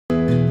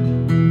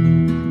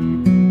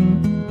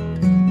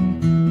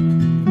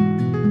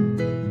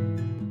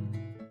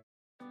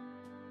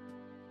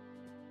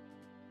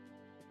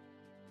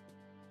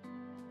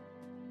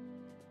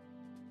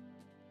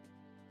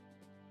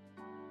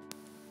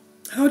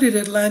How did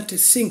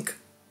Atlantis sink?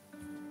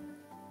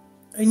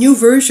 A new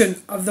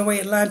version of the way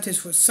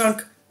Atlantis was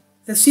sunk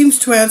that seems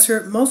to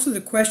answer most of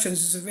the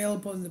questions is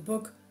available in the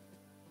book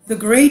The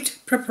Great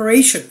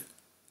Preparation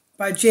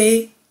by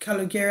J.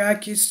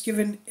 Kalogerakis,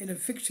 given in a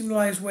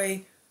fictionalized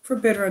way for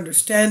better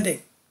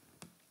understanding.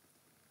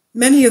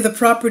 Many of the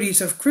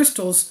properties of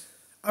crystals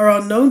are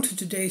unknown to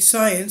today's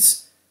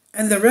science,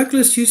 and the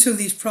reckless use of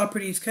these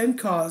properties can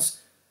cause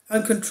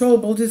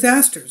uncontrollable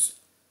disasters.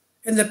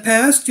 In the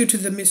past, due to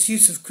the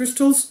misuse of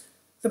crystals,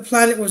 the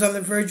planet was on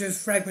the verge of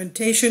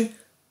fragmentation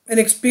and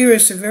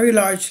experienced a very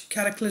large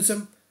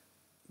cataclysm,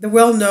 the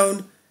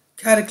well-known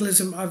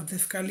cataclysm of the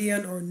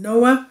Deucalion or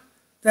Noah,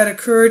 that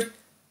occurred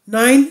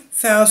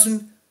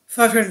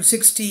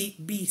 9,560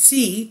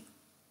 BC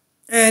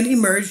and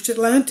submerged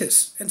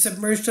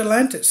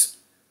Atlantis.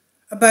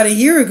 About a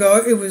year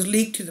ago, it was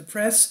leaked to the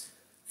press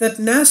that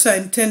NASA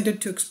intended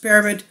to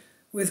experiment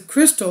with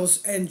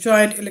crystals and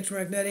giant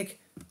electromagnetic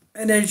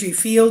energy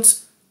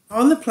fields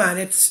on the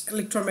planet's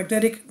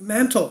electromagnetic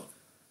mantle.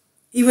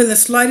 Even the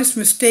slightest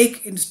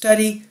mistake in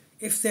study,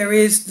 if there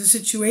is, the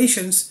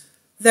situations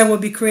that will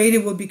be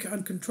created will be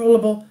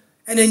uncontrollable,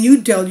 and a new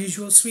deluge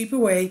will sweep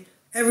away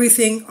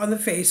everything on the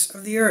face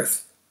of the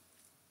earth.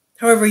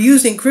 However,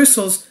 using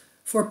crystals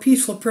for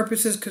peaceful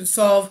purposes can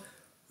solve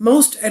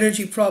most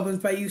energy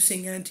problems by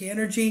using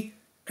anti-energy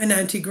and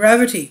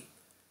anti-gravity.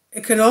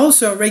 It can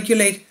also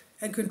regulate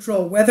and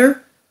control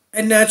weather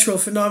and natural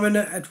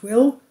phenomena at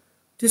will,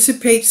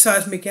 dissipate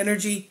seismic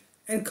energy,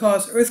 and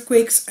cause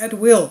earthquakes at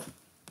will.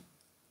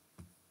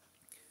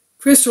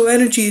 Crystal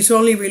energy is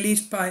only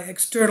released by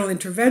external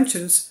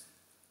interventions.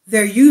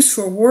 Their use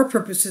for war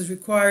purposes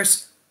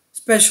requires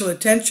special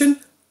attention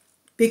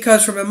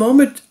because from a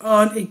moment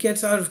on it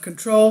gets out of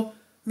control,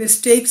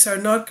 mistakes are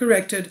not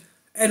corrected,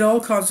 and all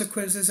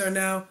consequences are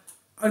now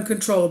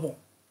uncontrollable.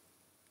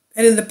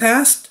 And in the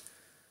past,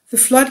 the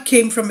flood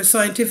came from a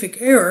scientific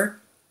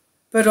error,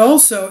 but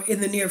also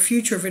in the near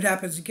future, if it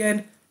happens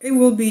again, it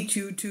will be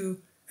due to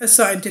a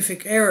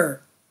scientific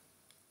error.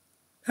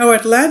 How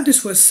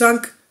Atlantis was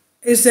sunk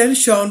is then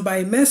shown by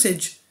a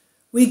message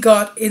we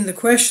got in the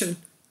question,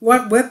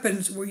 what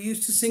weapons were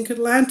used to sink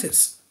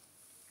Atlantis?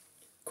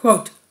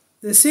 Quote,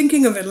 the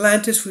sinking of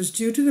Atlantis was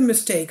due to the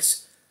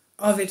mistakes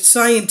of its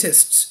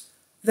scientists,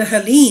 the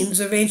Hellenes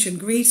of ancient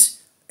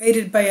Greece,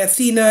 aided by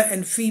Athena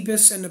and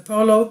Phoebus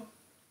Apollo,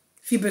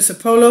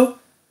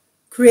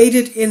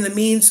 created in the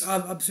means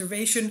of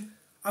observation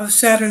of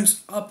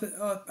Saturn's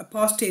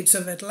apostates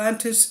of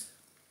Atlantis,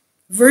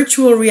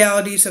 virtual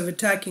realities of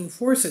attacking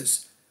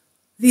forces.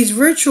 These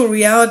virtual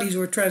realities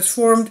were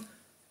transformed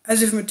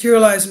as if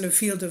materialized in a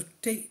field of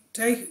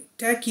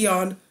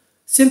tachyon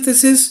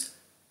synthesis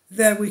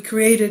that we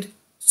created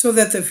so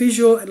that the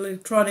visual and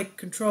electronic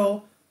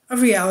control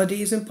of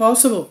reality is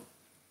impossible.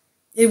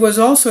 It was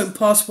also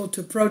impossible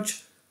to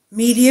approach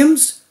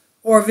mediums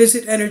or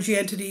visit energy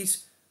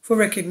entities for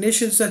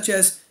recognition, such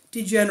as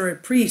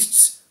degenerate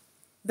priests.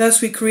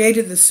 Thus we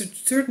created the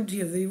certainty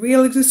of the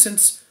real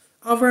existence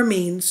of our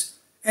means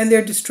and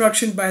their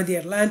destruction by the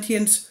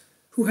Atlanteans,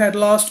 who had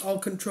lost all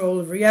control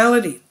of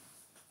reality.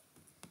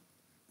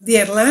 The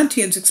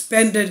Atlanteans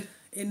expended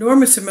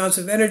enormous amounts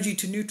of energy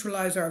to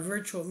neutralize our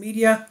virtual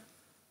media.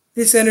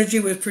 This energy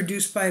was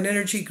produced by an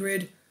energy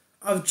grid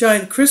of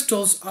giant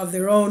crystals of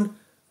their own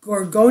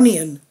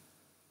Gorgonian,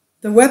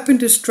 the weapon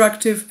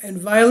destructive and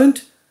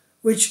violent,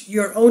 which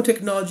your own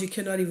technology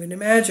cannot even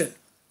imagine.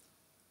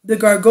 The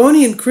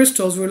Gorgonian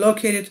crystals were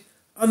located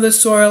on the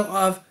soil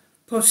of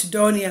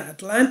Posidonia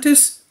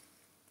Atlantis,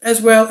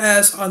 as well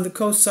as on the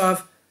coasts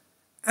of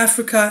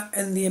Africa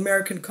and the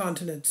American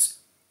continents.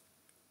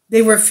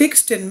 They were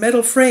fixed in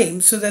metal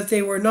frames so that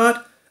they were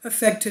not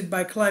affected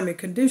by climate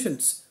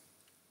conditions.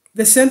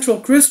 The central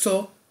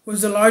crystal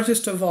was the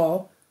largest of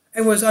all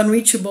and was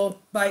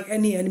unreachable by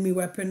any enemy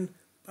weapon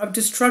of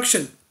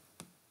destruction.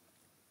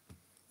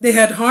 They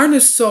had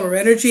harnessed solar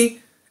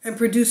energy and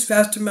produced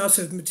vast amounts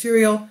of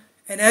material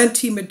and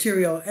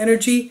anti-material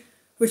energy,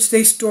 which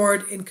they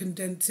stored in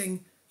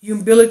condensing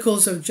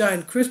umbilicals of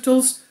giant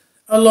crystals,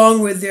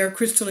 along with their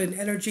crystalline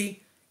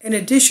energy. In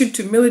addition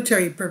to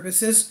military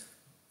purposes,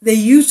 they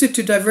used it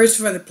to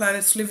diversify the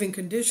planet's living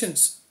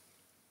conditions.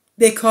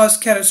 They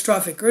caused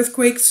catastrophic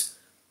earthquakes,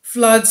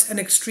 floods, and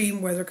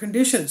extreme weather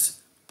conditions.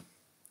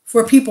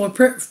 For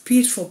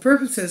peaceful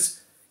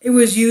purposes, it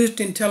was used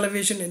in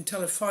television and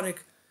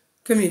telephonic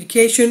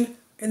communication,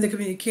 in the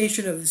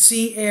communication of the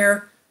sea,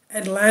 air,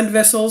 and land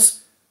vessels,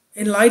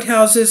 in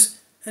lighthouses,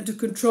 and to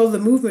control the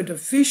movement of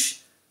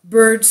fish,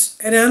 birds,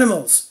 and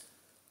animals.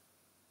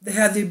 They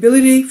had the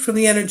ability from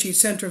the energy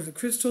center of the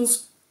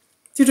crystals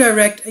to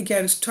direct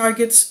against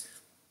targets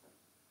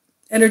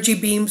energy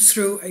beams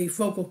through a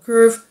focal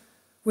curve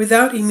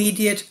without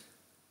intermediate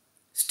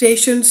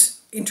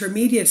stations,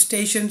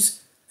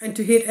 and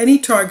to hit any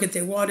target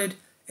they wanted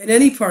in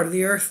any part of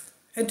the earth,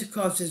 and to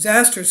cause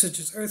disasters such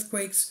as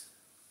earthquakes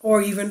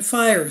or even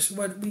fires,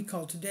 what we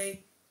call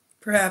today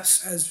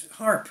perhaps as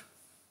HARP.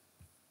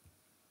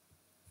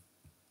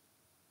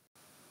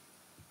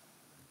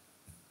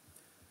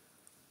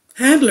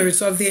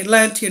 handlers of the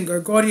Atlantean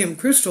gorgonium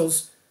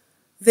crystals.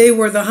 They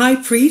were the high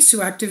priests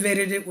who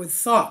activated it with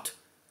thought,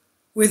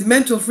 with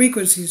mental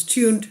frequencies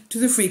tuned to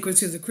the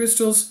frequency of the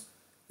crystals,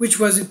 which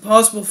was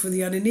impossible for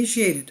the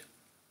uninitiated.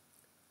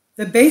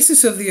 The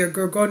basis of the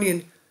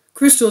gorgonian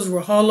crystals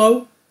were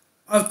hollow,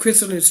 of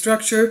crystalline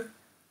structure,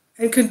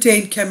 and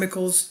contained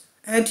chemicals,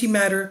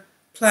 antimatter,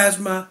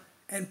 plasma,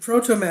 and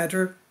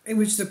protomatter, in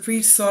which the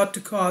priests thought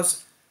to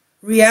cause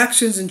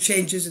reactions and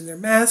changes in their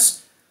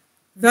mass,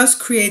 thus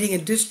creating a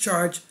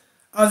discharge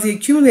of the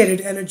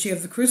accumulated energy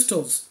of the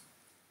crystals.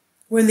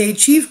 When they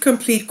achieved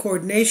complete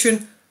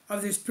coordination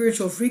of their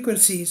spiritual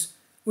frequencies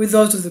with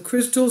those of the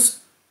crystals,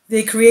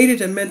 they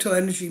created a mental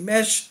energy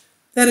mesh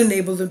that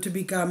enabled them to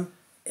become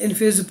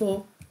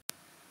invisible,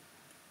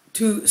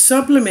 to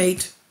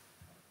sublimate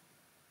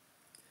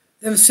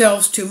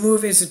themselves, to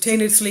move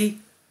instantaneously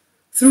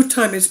through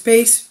time and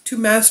space, to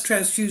mass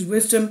transfuse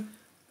wisdom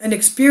and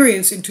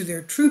experience into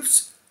their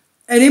troops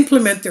and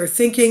implement their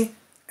thinking,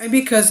 and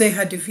because they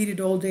had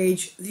defeated old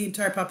age, the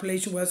entire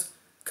population was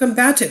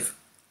combative.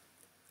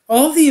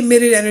 All the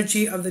emitted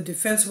energy of the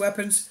defense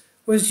weapons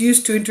was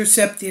used to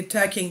intercept the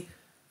attacking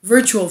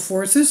virtual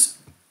forces,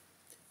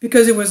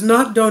 because it was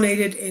not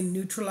detonated in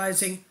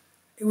neutralizing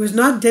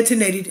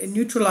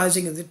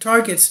the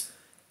targets.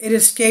 It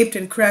escaped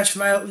and crashed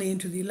violently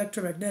into the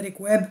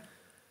electromagnetic web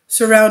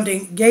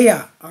surrounding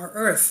Gaia, our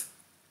Earth.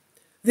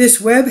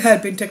 This web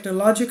had been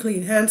technologically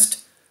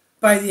enhanced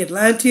by the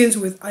Atlanteans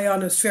with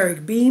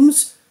ionospheric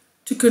beams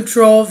to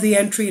control the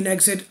entry and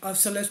exit of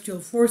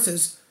celestial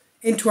forces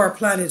into our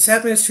planet's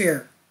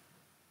atmosphere.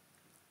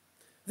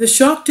 The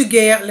shock to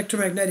Gaia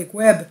electromagnetic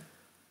web,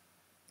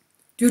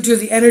 due to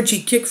the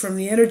energy kick from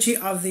the energy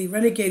of the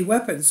renegade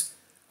weapons,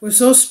 was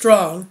so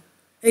strong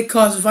it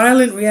caused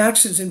violent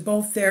reactions in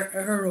both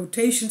her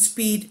rotation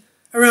speed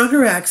around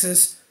her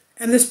axis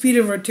and the speed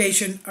of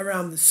rotation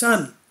around the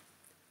sun.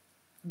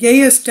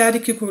 Gaia's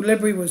static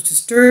equilibrium was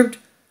disturbed,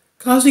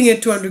 causing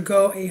it to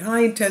undergo a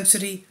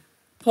high-intensity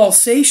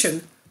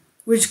pulsation,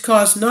 which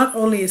caused not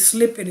only a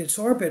slip in its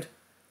orbit,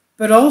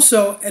 but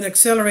also an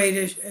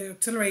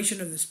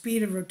acceleration of the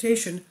speed of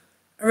rotation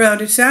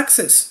around its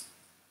axis.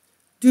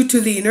 Due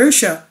to the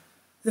inertia,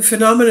 the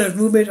phenomenon of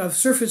movement of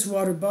surface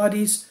water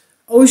bodies,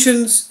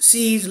 oceans,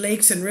 seas,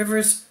 lakes, and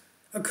rivers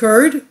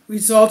occurred,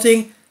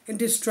 resulting in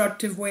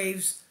destructive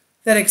waves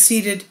that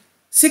exceeded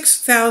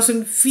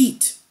 6,000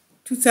 feet,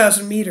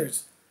 2,000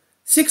 meters,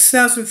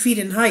 6,000 feet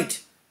in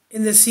height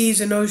in the seas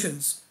and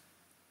oceans.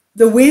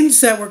 The winds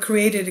that were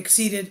created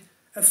exceeded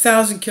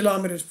 1,000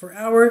 kilometers per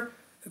hour.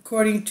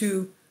 According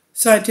to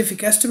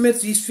scientific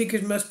estimates, these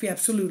figures must be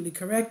absolutely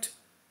correct.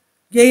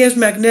 Gaia's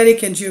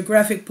magnetic and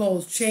geographic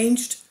poles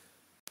changed.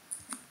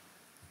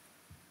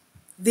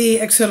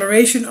 The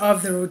acceleration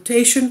of the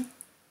rotation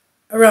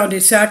around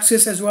its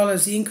axis, as well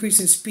as the increase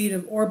in speed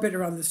of orbit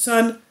around the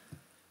sun,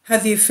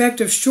 had the effect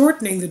of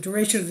shortening the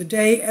duration of the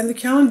day and the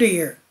calendar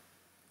year.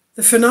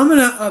 The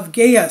phenomena of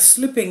Gaia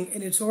slipping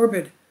in its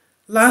orbit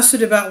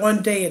lasted about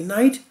 1 day and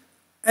night,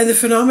 and the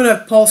phenomena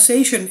of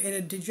pulsation in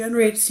a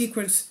degenerate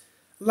sequence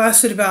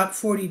lasted about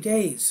 40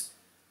 days.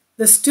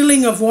 The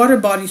stilling of water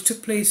bodies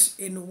took place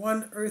in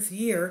 1 Earth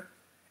year,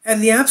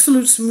 and the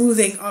absolute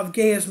smoothing of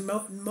Gaia's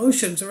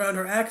motions around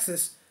her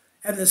axis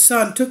and the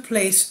sun took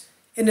place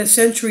in a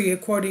century,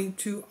 according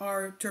to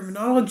our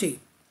terminology,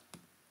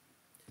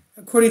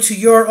 according to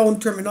your own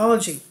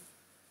terminology.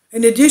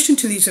 In addition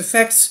to these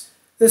effects,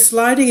 the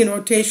sliding and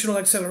rotational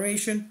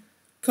acceleration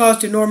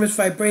caused enormous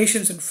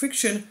vibrations and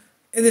friction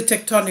in the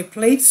tectonic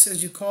plates,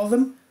 as you call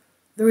them.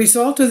 The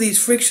result of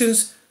these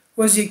frictions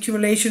was the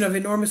accumulation of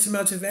enormous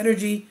amounts of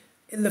energy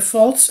in the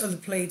faults of the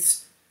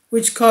plates,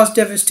 which caused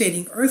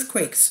devastating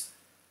earthquakes.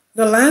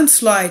 The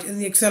landslide and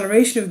the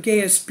acceleration of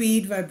Gaia's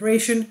speed,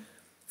 vibration,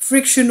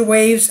 friction,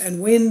 waves,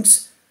 and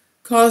winds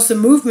caused the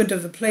movement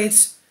of the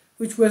plates,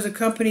 which was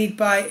accompanied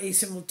by a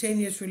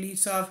simultaneous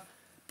release of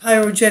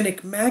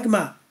pyrogenic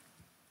magma.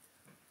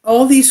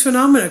 All these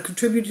phenomena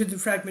contributed to the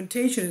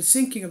fragmentation and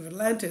sinking of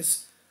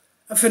Atlantis,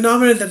 a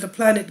phenomenon that the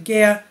planet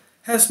Gaia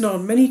has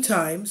known many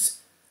times.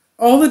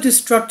 All the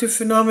destructive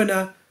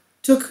phenomena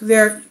took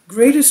their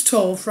greatest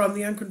toll from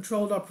the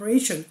uncontrolled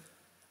operation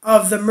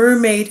of the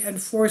mermaid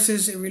and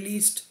forces it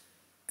released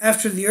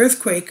after the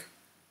earthquake.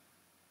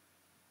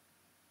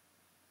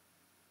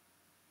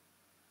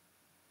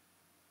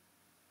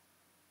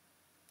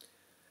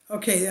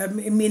 Okay,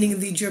 meaning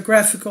the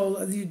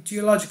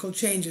geological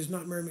changes,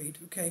 not mermaid.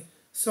 Okay,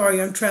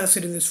 sorry, I'm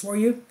translating this for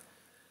you.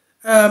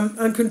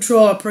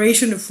 Uncontrolled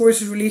operation of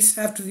forces released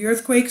after the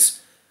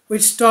earthquakes,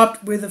 which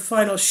stopped with the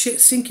final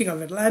sinking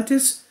of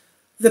Atlantis.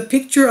 The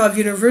picture of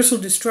universal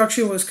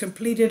destruction was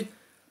completed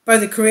by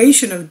the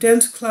creation of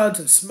dense clouds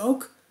of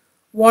smoke,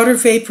 water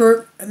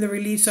vapor, and the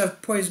release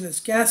of poisonous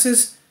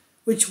gases,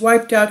 which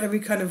wiped out every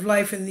kind of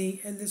life in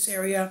this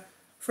area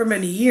for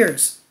many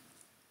years.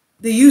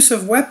 The use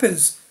of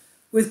weapons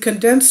with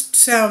condensed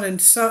sound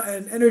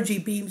and energy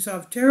beams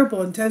of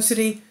terrible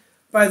intensity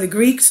by the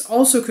Greeks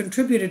also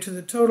contributed to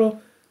the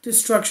total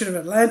destruction of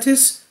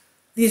Atlantis.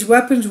 These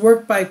weapons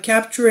worked by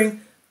capturing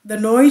the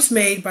noise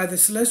made by the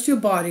celestial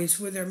bodies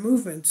with their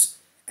movements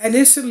and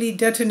instantly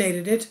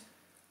detonated it.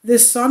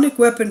 This sonic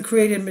weapon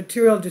created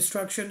material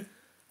destruction,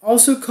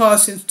 also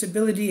caused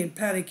instability and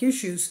panic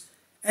issues,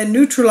 and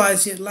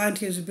neutralized the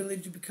Atlanteans'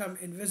 ability to become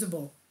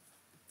invisible.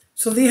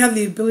 So they have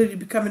the ability to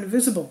become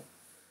invisible.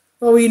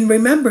 Well, we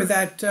remember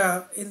that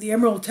in the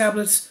Emerald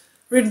Tablets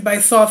written by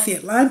Thoth the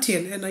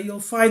Atlantean, and you'll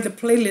find the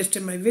playlist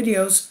in my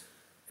videos,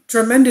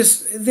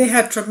 they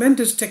had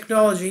tremendous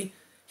technology.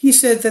 He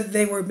said that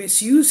they were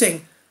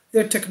misusing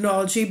their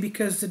technology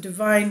because the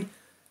divine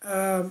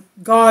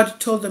God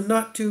told them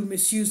not to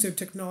misuse their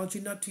technology,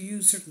 not to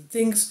use certain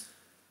things.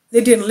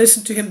 They didn't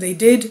listen to him, they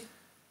did.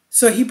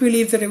 So he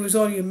believed that it was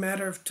only a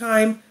matter of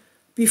time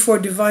before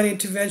divine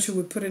intervention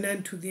would put an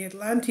end to the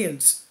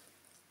Atlanteans.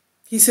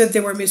 He said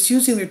they were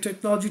misusing their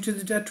technology to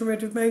the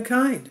detriment of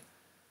mankind.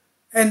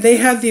 And they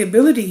had the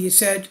ability, he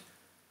said,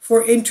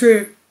 for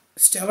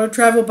interstellar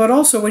travel, but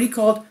also what he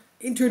called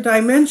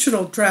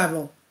interdimensional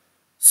travel.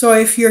 So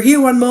if you're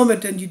here one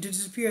moment and you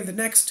disappear the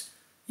next,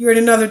 you're in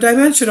another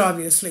dimension,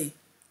 obviously.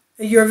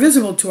 And you're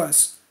visible to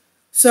us.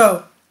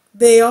 So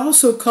they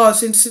also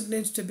caused instant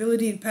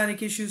instability and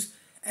panic issues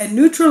and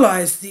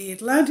neutralized the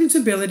Atlanteans'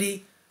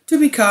 ability to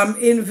become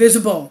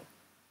invisible.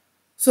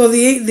 So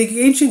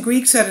the ancient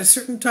Greeks had a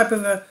certain type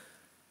of a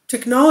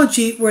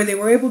technology where they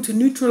were able to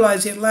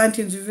neutralize the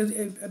Atlanteans'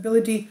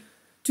 ability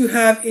to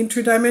have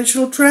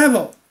interdimensional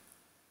travel.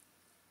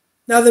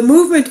 Now the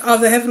movement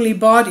of the heavenly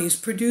bodies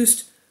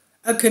produced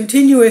a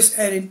continuous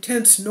and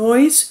intense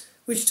noise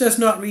which does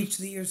not reach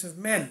the ears of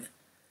men.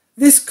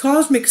 This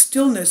cosmic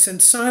stillness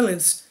and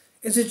silence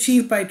is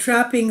achieved by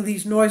trapping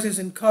these noises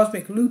in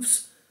cosmic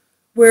loops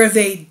where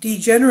they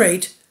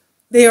degenerate.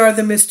 They are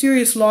the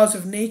mysterious laws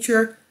of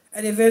nature,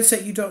 and events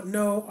that you don't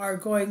know are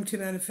going to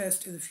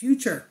manifest in the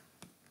future.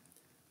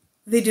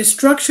 The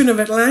destruction of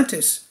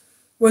Atlantis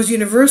was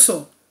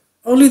universal.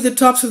 Only the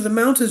tops of the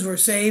mountains were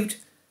saved,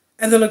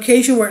 and the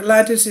location where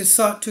Atlantis is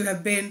thought to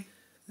have been,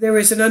 there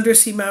is an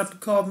undersea mountain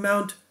called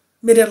Mount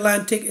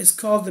Mid-Atlantic, is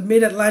called the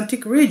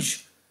Mid-Atlantic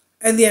Ridge,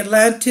 and the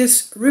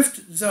Atlantis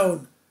Rift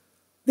Zone.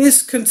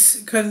 This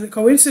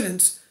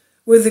coincidence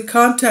with the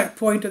contact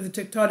point of the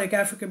tectonic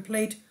African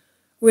plate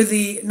with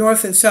the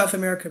North and South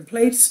American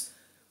plates,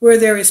 where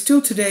there is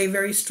still today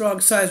very strong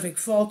seismic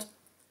fault.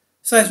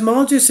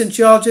 Seismologists and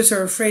geologists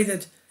are afraid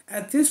that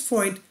at this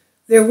point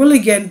there will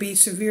again be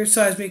severe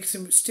seismic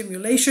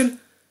stimulation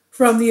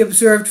from the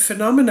observed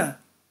phenomena.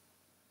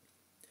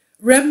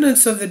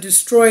 Remnants of the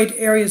destroyed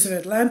areas of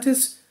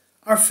Atlantis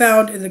are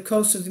found in the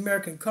coast of the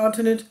American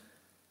continent,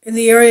 in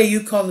the area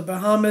you call the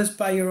Bahamas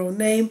by your own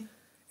name,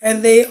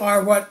 and they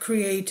are what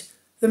create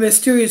the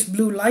mysterious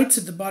blue lights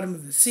at the bottom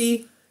of the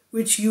sea,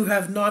 which you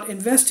have not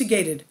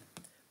investigated.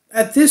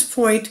 At this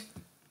point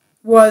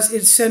was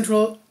its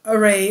central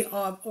array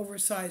of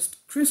oversized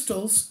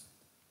crystals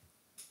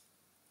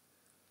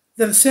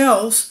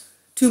themselves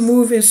to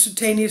move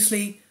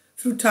instantaneously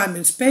through time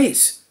and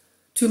space,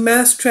 to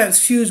mass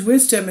transfuse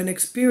wisdom and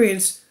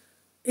experience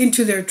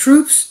into their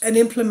troops and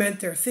implement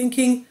their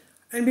thinking,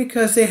 and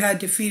because they had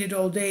defeated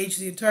old age,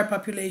 the entire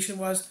population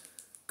was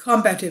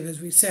combative, as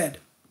we said.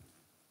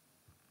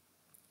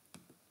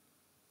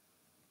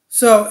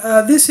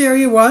 So this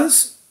area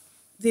was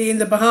in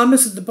the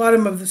Bahamas at the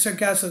bottom of the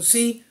Sargasso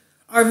Sea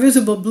are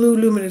visible blue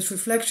luminous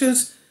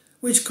reflections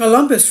which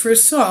Columbus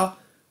first saw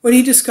when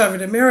he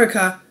discovered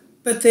America,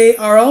 but they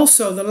are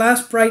also the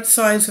last bright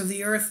signs of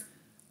the Earth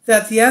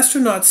that the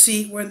astronauts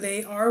see when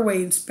they are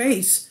away in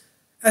space,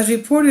 as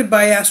reported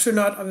by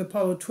astronaut of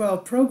Apollo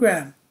 12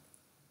 program.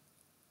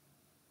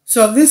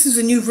 So this is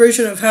a new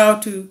version of how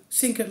to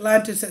sink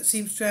Atlantis that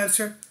seems to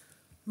answer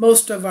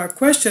most of our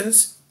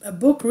questions. A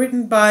book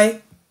written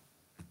by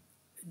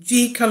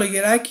G.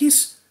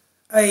 Kalogerakis,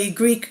 a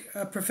Greek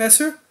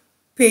professor,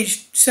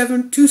 page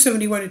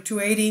 271 to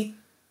 280,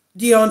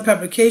 Dion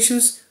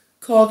Publications,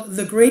 called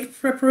The Great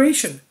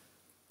Preparation.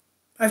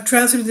 I've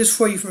translated this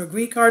for you from a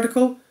Greek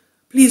article.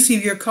 Please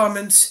leave your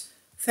comments.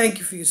 Thank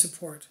you for your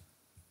support.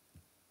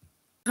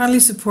 Kindly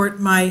support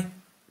my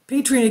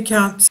Patreon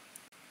account.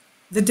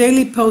 The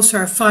daily posts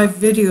are 5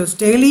 videos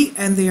daily,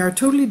 and they are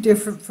totally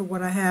different from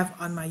what I have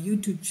on my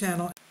YouTube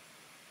channel.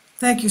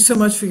 Thank you so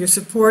much for your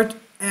support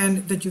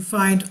and that you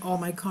find all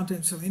my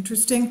content so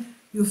interesting.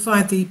 You'll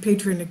find the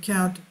Patreon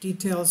account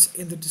details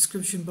in the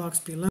description box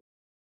below.